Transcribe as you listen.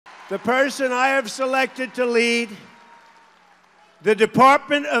The person I have selected to lead the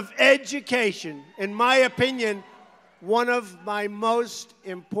Department of Education, in my opinion, one of my most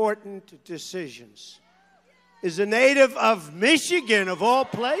important decisions, is a native of Michigan, of all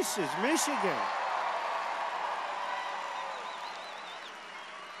places, Michigan.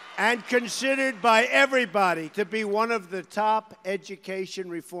 And considered by everybody to be one of the top education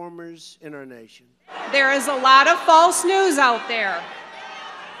reformers in our nation. There is a lot of false news out there.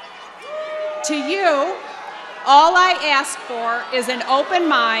 To you, all I ask for is an open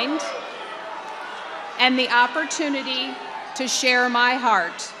mind and the opportunity to share my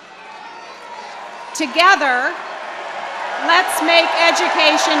heart. Together, let's make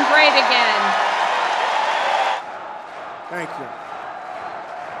education great again. Thank you.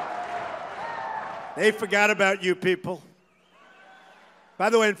 They forgot about you people. By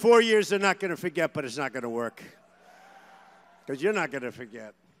the way, in 4 years, they're not going to forget, but it's not going to work. Because you're not going to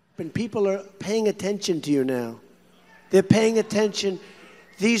forget. And people are paying attention to you now. They're paying attention.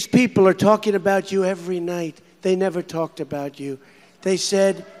 These people are talking about you every night. They never talked about you. They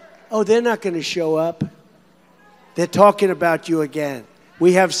said, oh, they're not going to show up. They're talking about you again.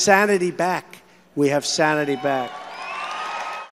 We have sanity back. We have sanity back.